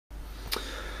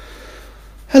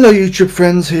Hello YouTube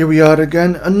friends, here we are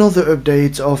again, another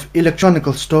update of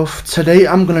electronical stuff. Today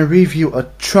I'm gonna review a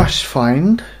trash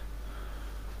find.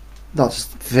 That's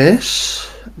this.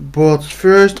 But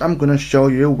first I'm gonna show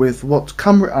you with what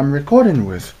camera I'm recording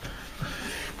with.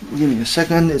 Give me a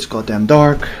second, it's goddamn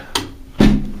dark.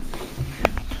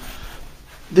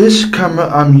 This camera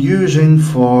I'm using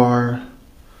for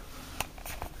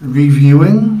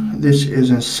reviewing. This is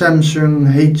a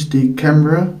Samsung HD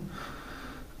camera.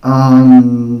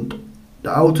 And the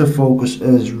autofocus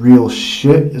is real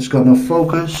shit. It's got no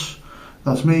focus.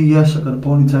 That's me, yes, I got a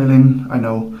ponytail in, I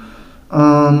know.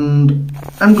 And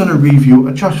I'm gonna review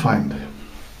a trash find.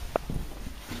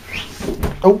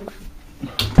 Oh,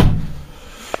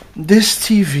 this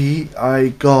TV I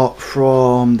got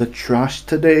from the trash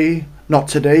today. Not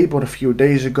today, but a few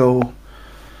days ago.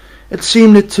 It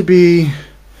seemed to be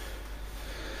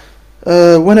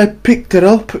when I picked it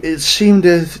up, it seemed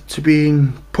to be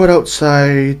put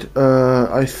outside,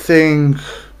 I think,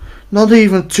 not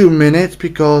even 2 minutes,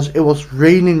 because it was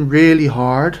raining really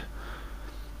hard,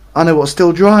 and it was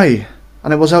still dry,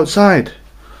 and it was outside.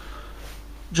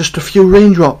 Just a few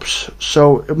raindrops,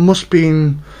 so it must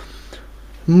be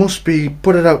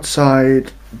put it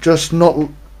outside, just not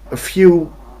a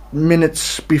few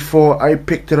minutes before I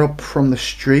picked it up from the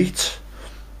street.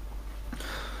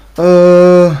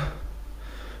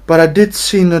 But I did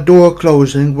see the door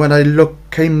closing when I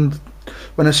seen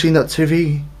that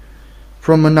TV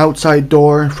from an outside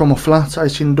door from a flat. I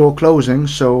seen the door closing,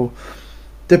 so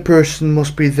the person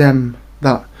must be them.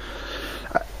 That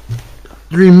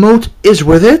the remote is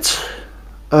with it,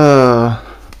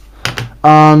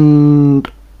 and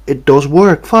it does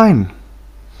work fine.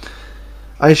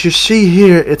 As you see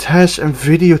here, it has a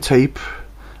videotape.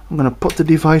 I'm gonna put the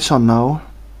device on now.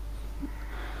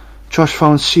 Trash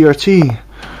found CRT.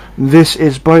 This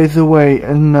is, by the way,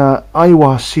 an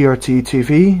aiwa CRT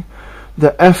TV,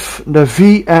 the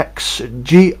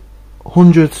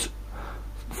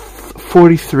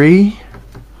VXG143.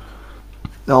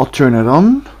 I'll turn it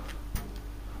on.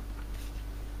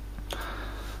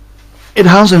 It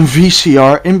has a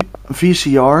VCR.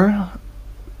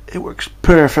 It works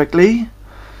perfectly.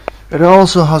 It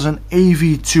also has an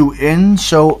AV2 in,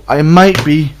 so I might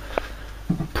be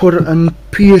put an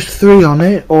PS3 on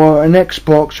it, or an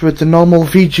Xbox with the normal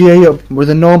VGA with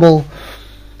a normal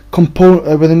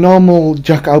component with a normal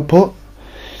jack output.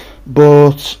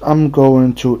 But I'm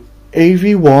going to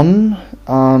AV1,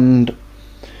 and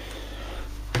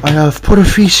I have put a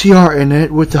VCR in it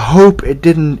with the hope it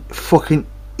didn't fucking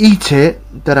eat it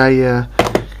when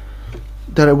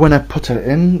I put it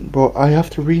in. But I have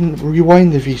to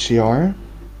rewind the VCR.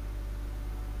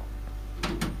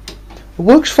 It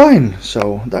works fine,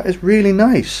 so that is really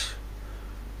nice.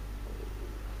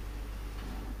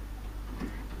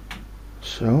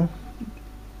 So,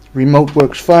 remote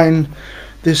works fine.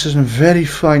 This is a very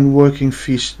fine working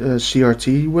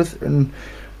CRT with a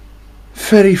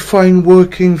very fine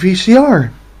working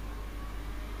VCR.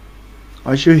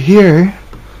 As you hear,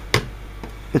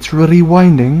 it's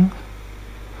rewinding.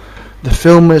 The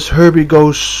film is Herbie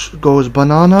Goes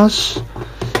Bananas.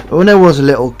 When I was a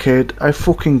little kid, I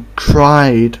fucking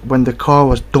cried when the car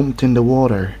was dumped in the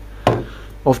water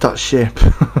of that ship.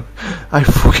 I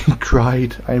fucking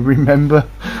cried, I remember.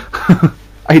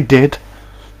 I did.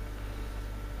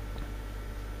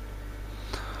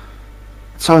 It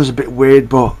sounds a bit weird,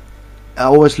 but I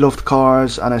always loved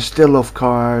cars, and I still love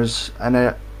cars, and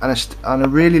I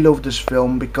really love this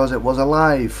film because it was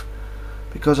alive,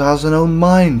 because it has an own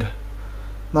mind.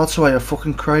 That's why I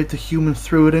fucking cried the human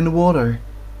threw it in the water.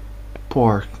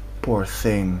 Poor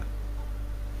thing.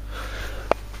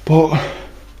 But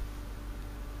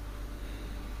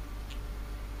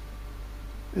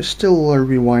it's still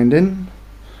rewinding.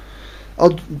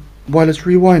 While it's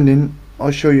rewinding,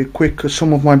 I'll show you quick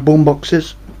some of my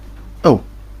boomboxes. Oh,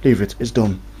 leave it. It's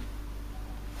done.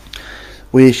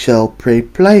 We shall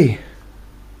play.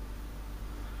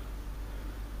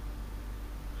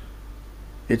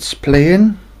 It's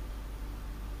playing.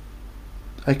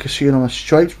 I can see it on the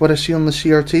stripes, what I see on the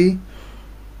CRT.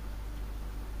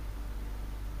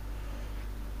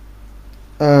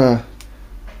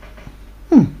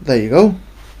 There you go.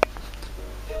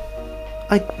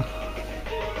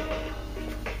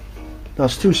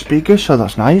 That's 2 speakers, so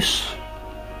that's nice.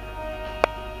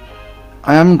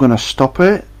 I am gonna stop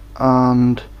it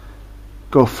and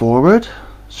go forward,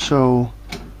 so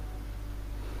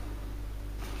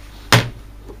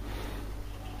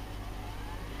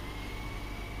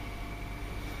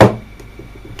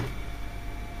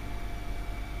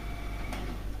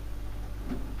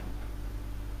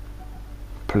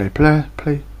play.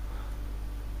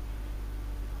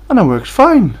 and it works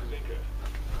fine.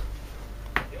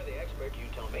 You're the expert, you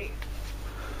tell me.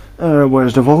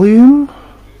 Where's the volume?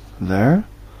 There.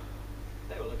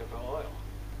 They were looking for oil.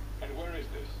 And where is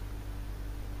this?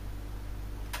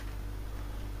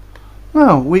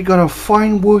 Now we got a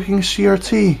fine working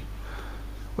CRT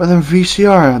with a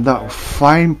VCR that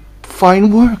fine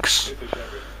works.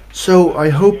 So I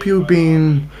hope you've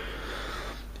been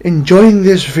enjoying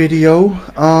this video,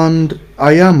 and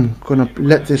I am gonna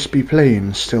let this be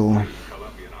playing still.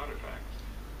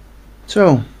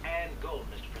 So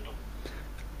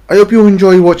I hope you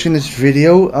enjoy watching this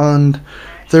video, and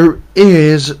there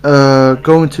is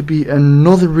going to be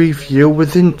another review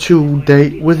within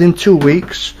 2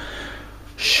 weeks,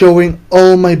 showing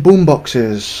all my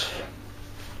boomboxes,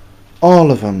 all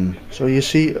of them. So you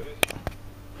see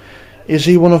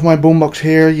one of my boombox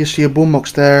here, you see a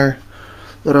boombox there.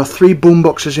 There are 3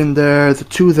 boomboxes in there, the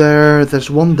 2 there, there's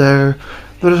 1 there,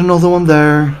 there's another one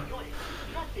there.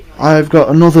 I've got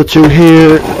another 2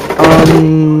 here,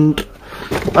 and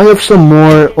I have some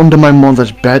more under my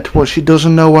mother's bed, what she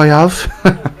doesn't know I have.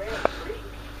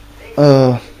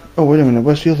 Oh wait a minute,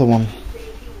 where's the other one?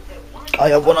 I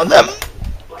have one of them.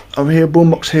 Over here,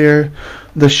 boombox here,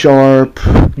 the Sharp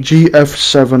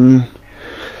GF7.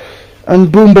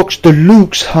 And Boombox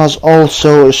Deluxe has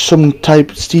also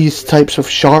these types of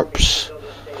Sharps,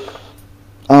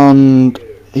 and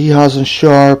he has a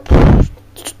Sharp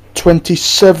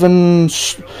 27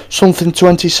 something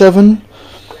 27,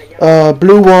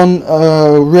 blue one,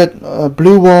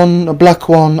 blue one, a black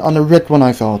one, and a red one,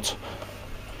 I thought.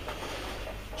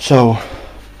 So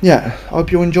yeah, I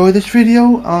hope you enjoy this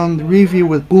video, and the review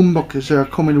with boomboxes are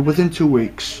coming within 2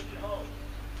 weeks.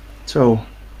 So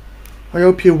I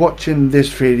hope you're watching this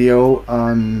video,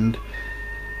 and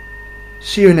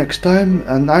see you next time.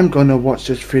 And I'm gonna watch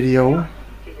this video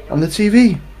on the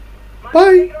TV.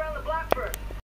 Bye!